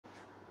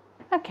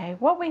Okay,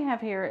 what we have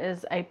here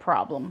is a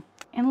problem.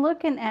 In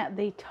looking at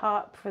the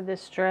top for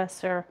this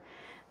dresser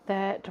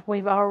that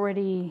we've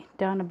already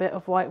done a bit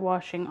of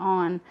whitewashing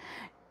on,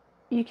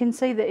 you can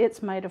see that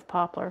it's made of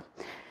poplar.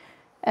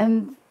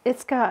 And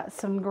it's got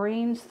some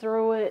greens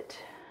through it.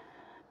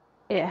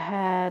 It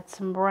had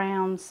some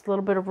browns, a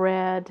little bit of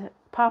red.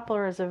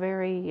 Poplar is a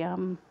very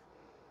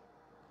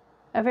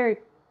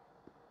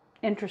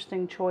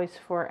interesting choice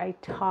for a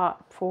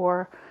top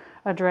for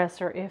a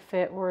dresser if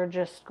it were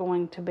just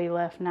going to be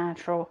left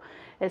natural.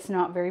 It's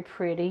not very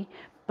pretty,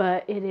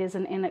 but it is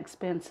an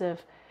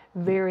inexpensive,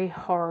 very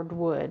hard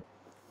wood.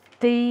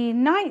 The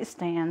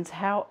nightstands,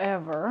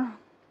 however,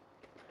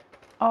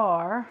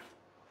 are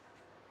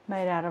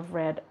made out of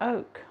red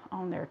oak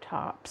on their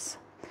tops.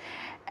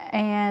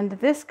 And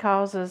this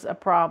causes a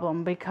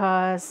problem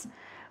because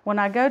when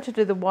I go to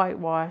do the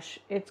whitewash,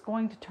 it's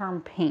going to turn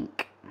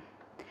pink.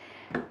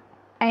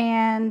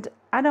 And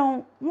I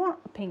don't want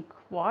a pink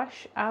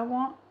wash. I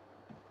want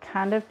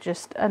kind of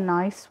just a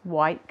nice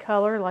white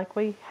color like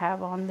we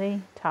have on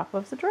the top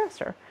of the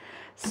dresser.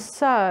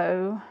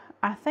 So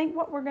I think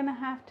what we're going to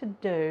have to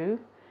do,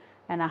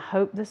 and I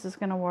hope this is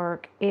going to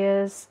work,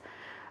 is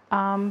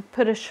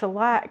put a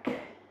shellac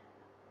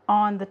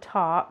on the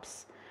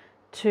tops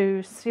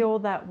to seal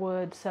that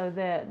wood so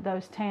that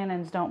those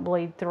tannins don't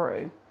bleed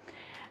through.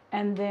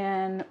 And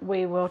then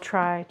we will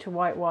try to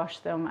whitewash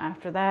them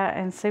after that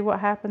and see what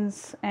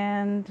happens,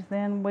 and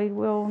then we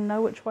will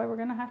know which way we're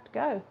going to have to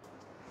go.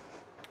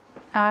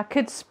 I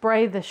could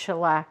spray the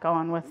shellac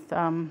on with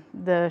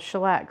the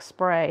shellac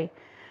spray,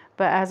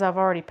 but as I've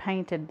already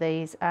painted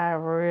these, I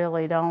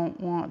really don't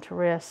want to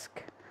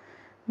risk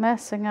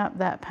messing up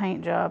that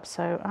paint job,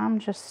 so I'm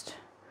just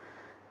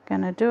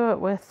going to do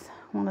it with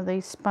one of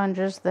these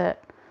sponges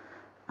that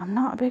I'm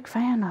not a big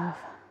fan of,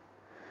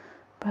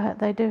 but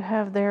they do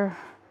have their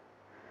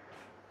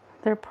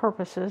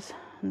purposes.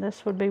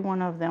 This would be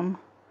one of them.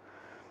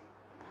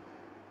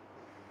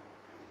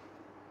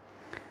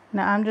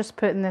 Now I'm just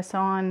putting this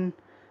on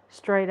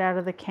straight out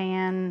of the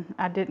can.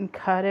 I didn't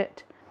cut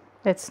it.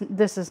 This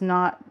is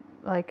not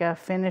like a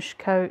finish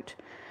coat.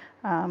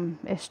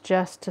 It's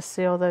just to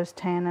seal those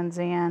tannins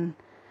in,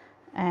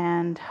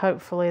 and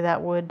hopefully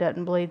that wood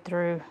doesn't bleed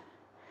through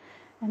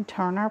and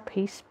turn our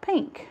piece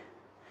pink.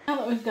 Now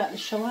that we've got the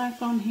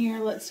shellac on here,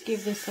 let's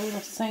give this a little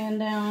sand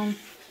down,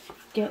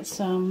 get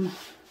some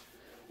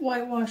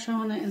whitewash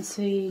on it, and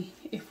see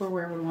if we're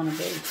where we want to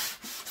be.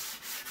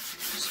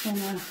 Just want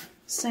to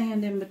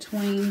sand in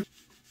between.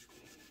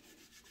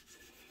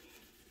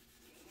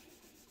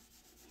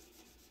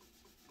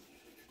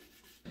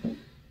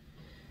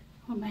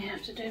 We may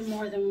have to do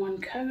more than one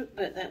coat,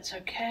 but that's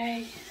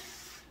okay.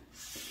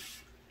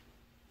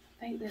 I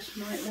think this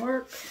might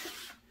work.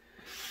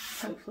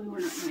 Hopefully we're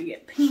not going to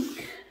get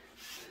pink.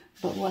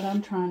 But what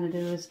I'm trying to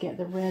do is get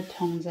the red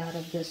tones out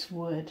of this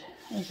wood,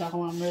 is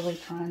all I'm really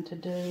trying to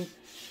do.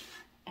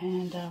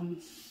 And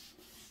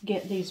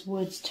get these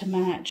woods to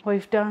match.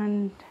 We've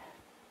done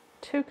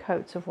 2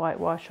 coats of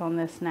whitewash on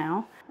this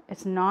now.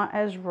 It's not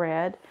as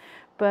red,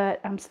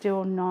 but I'm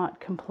still not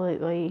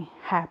completely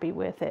happy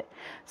with it.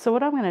 So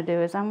what I'm going to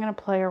do is I'm going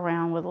to play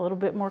around with a little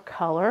bit more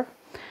color.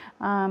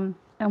 And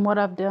what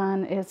I've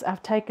done is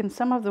I've taken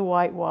some of the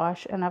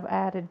whitewash and I've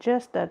added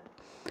just a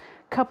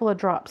couple of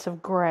drops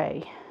of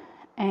gray.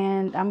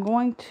 And I'm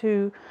going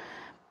to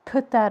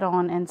put that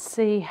on and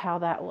see how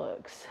that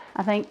looks.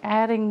 I think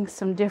adding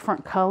some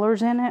different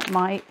colors in it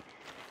might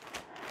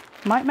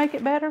make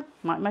it better,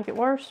 might make it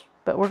worse,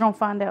 but we're going to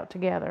find out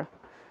together.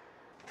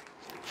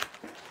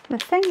 The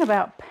thing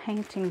about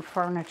painting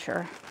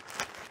furniture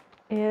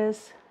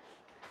is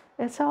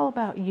it's all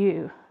about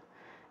you.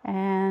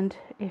 And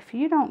if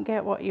you don't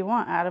get what you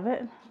want out of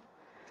it,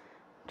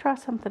 try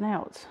something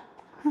else.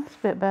 That's a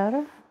bit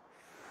better.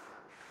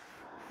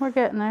 We're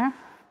getting there.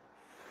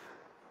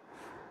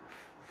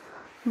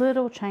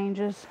 Little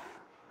changes.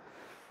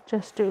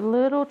 Just do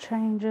little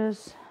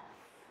changes,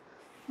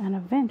 and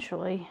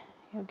eventually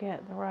you'll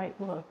get the right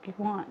look you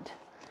want.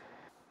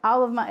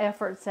 All of my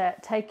efforts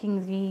at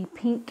taking the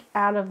pink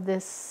out of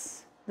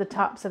the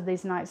tops of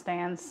these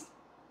nightstands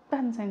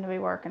doesn't seem to be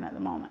working at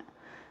the moment.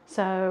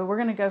 So we're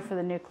going to go for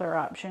the nuclear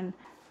option.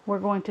 We're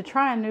going to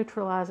try and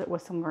neutralize it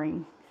with some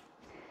green.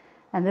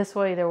 And this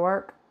will either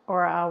work,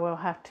 or I will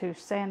have to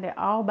sand it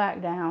all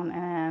back down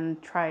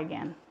and try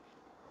again.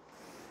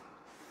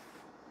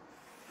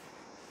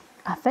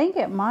 I think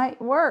it might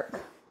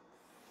work.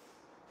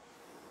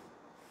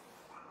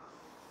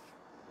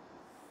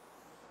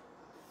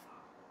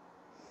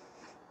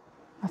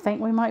 I think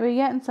we might be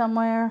getting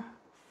somewhere.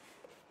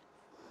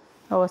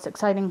 Oh, it's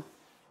exciting.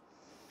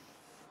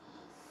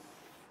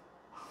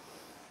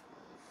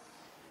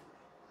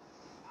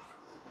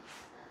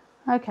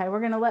 Okay, we're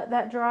going to let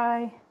that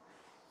dry,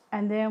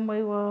 and then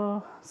we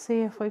will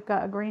see if we've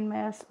got a green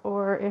mess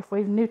or if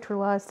we've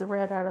neutralized the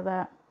red out of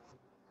that.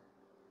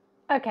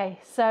 Okay,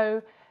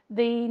 so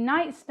the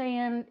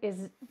nightstand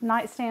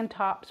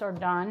tops are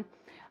done.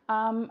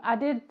 I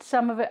did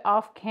some of it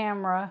off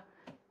camera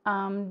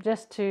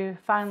just to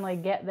finally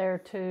get there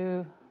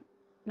to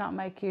not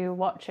make you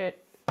watch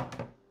it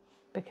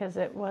because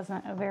it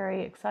wasn't a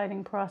very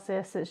exciting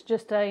process. It's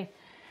just a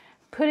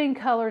putting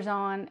colors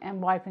on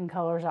and wiping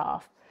colors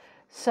off.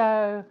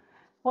 So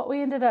what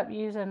we ended up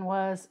using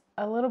was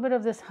a little bit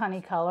of this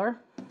honey color,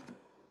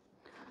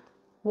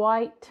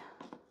 white,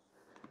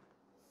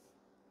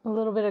 a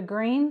little bit of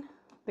green.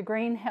 The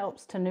green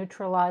helps to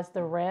neutralize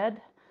the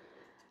red,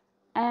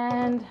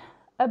 and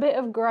a bit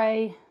of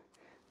gray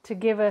to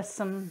give us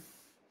some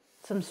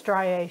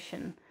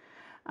striation.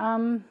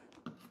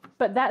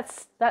 But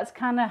that's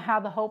kind of how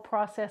the whole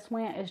process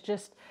went, is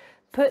just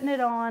putting it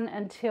on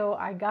until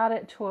I got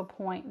it to a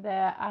point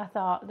that I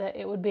thought that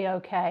it would be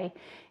okay.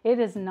 It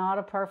is not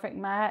a perfect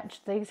match.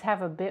 These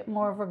have a bit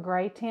more of a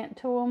gray tint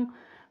to them,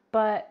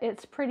 but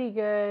it's pretty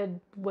good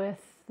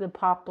with the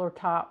poplar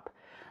top.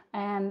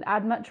 And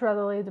I'd much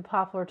rather leave the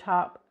poplar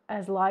top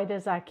as light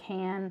as I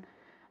can.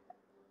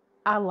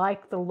 I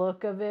like the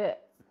look of it.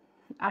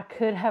 I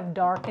could have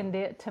darkened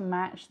it to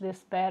match this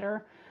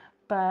better,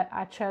 but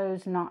I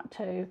chose not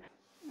to.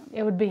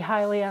 It would be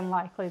highly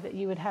unlikely that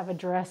you would have a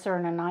dresser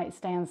and a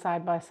nightstand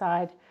side by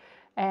side.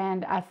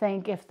 And I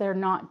think if they're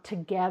not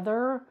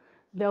together,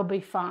 they'll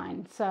be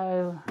fine.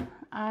 So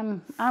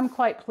I'm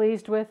quite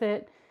pleased with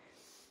it.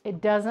 It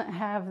doesn't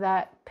have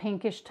that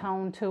pinkish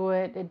tone to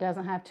it. It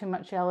doesn't have too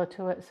much yellow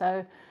to it.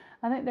 So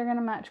I think they're going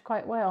to match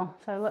quite well.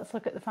 So let's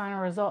look at the final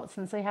results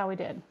and see how we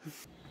did.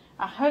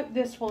 I hope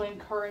this will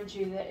encourage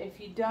you that if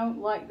you don't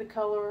like the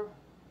color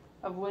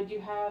of wood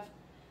you have,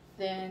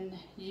 then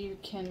you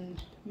can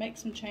make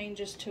some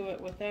changes to it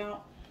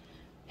without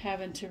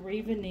having to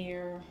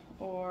re-veneer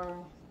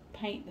or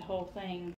paint the whole thing.